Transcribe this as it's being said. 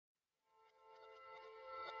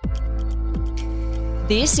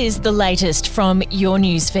This is the latest from your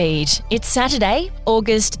newsfeed. It's Saturday,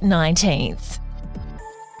 August 19th.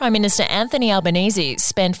 Prime Minister Anthony Albanese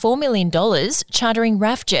spent $4 million chartering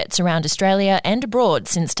RAF jets around Australia and abroad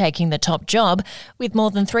since taking the top job, with more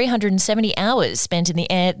than 370 hours spent in the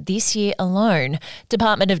air this year alone.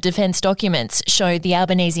 Department of Defence documents show the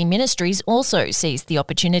Albanese ministries also seized the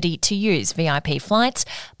opportunity to use VIP flights,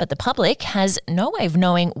 but the public has no way of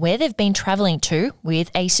knowing where they've been travelling to, with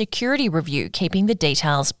a security review keeping the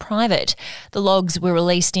details private. The logs were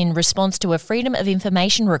released in response to a Freedom of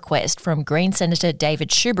Information request from Green Senator David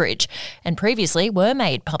Shoebridge, and previously were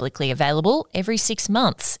made publicly available every 6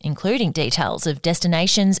 months, including details of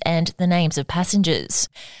destinations and the names of passengers.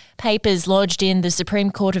 Papers lodged in the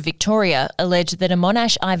Supreme Court of Victoria allege that a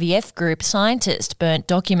Monash IVF Group scientist burnt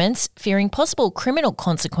documents fearing possible criminal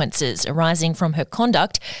consequences arising from her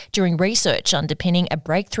conduct during research underpinning a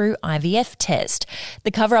breakthrough IVF test.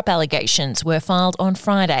 The cover-up allegations were filed on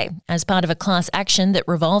Friday as part of a class action that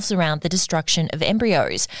revolves around the destruction of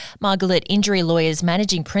embryos. Margalit Injury Lawyers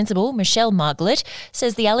Managing Principal Michelle Margalit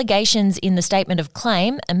says the allegations in the statement of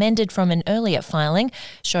claim, amended from an earlier filing,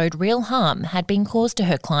 showed real harm had been caused to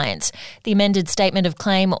her client. The amended statement of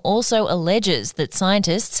claim also alleges that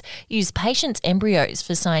scientists used patients' embryos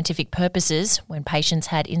for scientific purposes when patients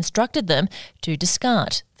had instructed them to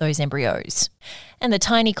discard those embryos. And the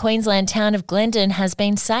tiny Queensland town of Glendon has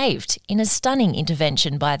been saved in a stunning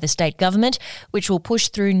intervention by the state government, which will push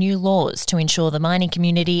through new laws to ensure the mining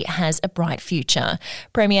community has a bright future.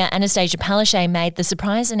 Premier Anastasia Palaszczuk made the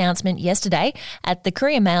surprise announcement yesterday at the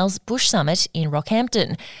Courier Mail's Bush Summit in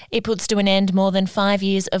Rockhampton. It puts to an end more than 5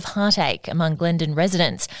 years of heartache among Glendon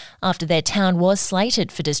residents after their town was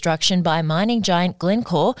slated for destruction by mining giant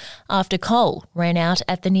Glencore after coal ran out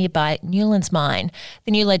at the nearby Newlands mine.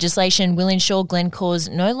 The new legislation will ensure Glencore's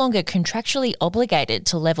no longer contractually obligated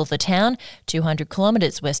to level the town 200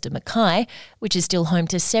 kilometres west of Mackay, which is still home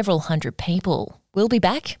to several hundred people. We'll be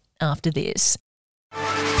back after this.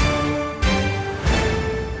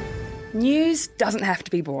 News doesn't have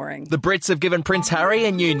to be boring. The Brits have given Prince Harry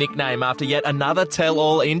a new nickname after yet another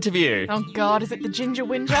tell-all interview. Oh God, is it the Ginger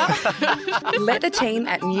Whinger? Let the team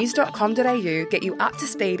at news.com.au get you up to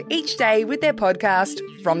speed each day with their podcast,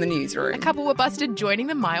 From the Newsroom. A couple were busted joining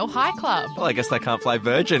the Mile High Club. Well, I guess they can't play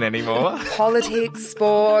Virgin anymore. Politics,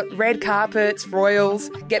 sport, red carpets, royals.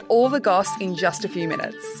 Get all the goss in just a few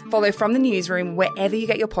minutes. Follow From the Newsroom wherever you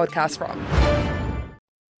get your podcast from.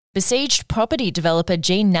 Besieged property developer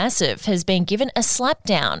Jean Nassif has been given a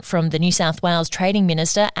slapdown from the New South Wales Trading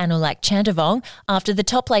Minister Anulak Chantavong after the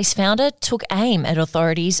Topplace founder took aim at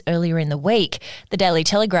authorities earlier in the week. The Daily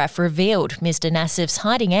Telegraph revealed Mr Nassif's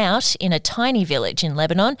hiding out in a tiny village in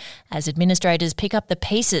Lebanon as administrators pick up the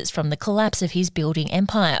pieces from the collapse of his building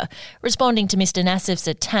empire. Responding to Mr Nassif's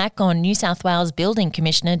attack on New South Wales Building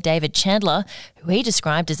Commissioner David Chandler, who he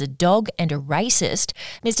described as a dog and a racist,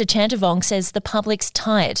 Mr Chantavong says the public's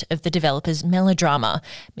tired of the developer's melodrama.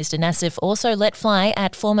 Mr Nassif also let fly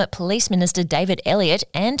at former Police Minister David Elliott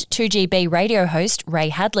and 2GB radio host Ray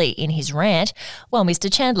Hadley in his rant, while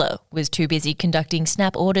Mr Chandler was too busy conducting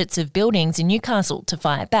snap audits of buildings in Newcastle to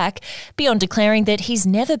fire back, beyond declaring that he's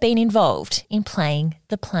never been involved in playing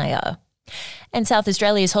the player. And South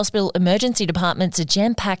Australia's hospital emergency departments are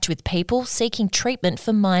jam-packed with people seeking treatment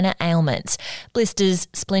for minor ailments. Blisters,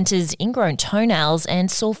 splinters, ingrown toenails and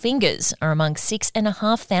sore fingers are among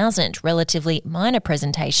 6,500 relatively minor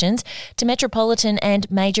presentations to metropolitan and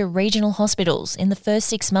major regional hospitals in the first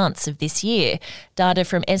 6 months of this year. Data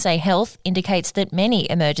from SA Health indicates that many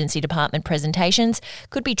emergency department presentations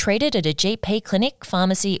could be treated at a GP clinic,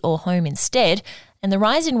 pharmacy or home instead. And the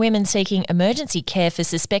rise in women seeking emergency care for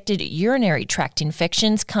suspected urinary tract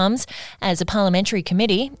infections comes as a parliamentary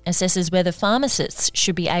committee assesses whether pharmacists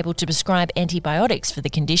should be able to prescribe antibiotics for the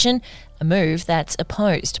condition, a move that's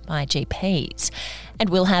opposed by GPs.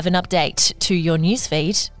 And we'll have an update to your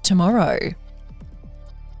newsfeed tomorrow.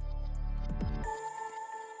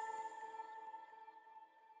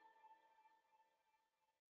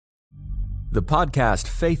 The podcast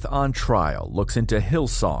Faith on Trial looks into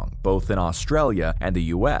Hillsong, both in Australia and the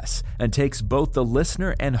US, and takes both the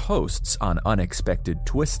listener and hosts on unexpected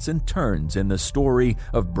twists and turns in the story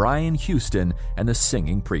of Brian Houston and the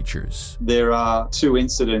Singing Preachers. There are 2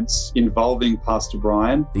 incidents involving Pastor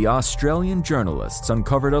Brian. The Australian journalists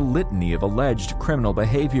uncovered a litany of alleged criminal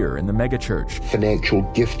behavior in the megachurch. Financial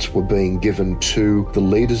gifts were being given to the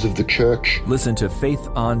leaders of the church. Listen to Faith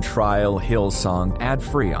on Trial Hillsong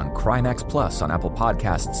ad-free on Crimex Plus on Apple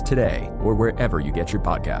Podcasts today or wherever you get your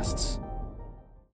podcasts.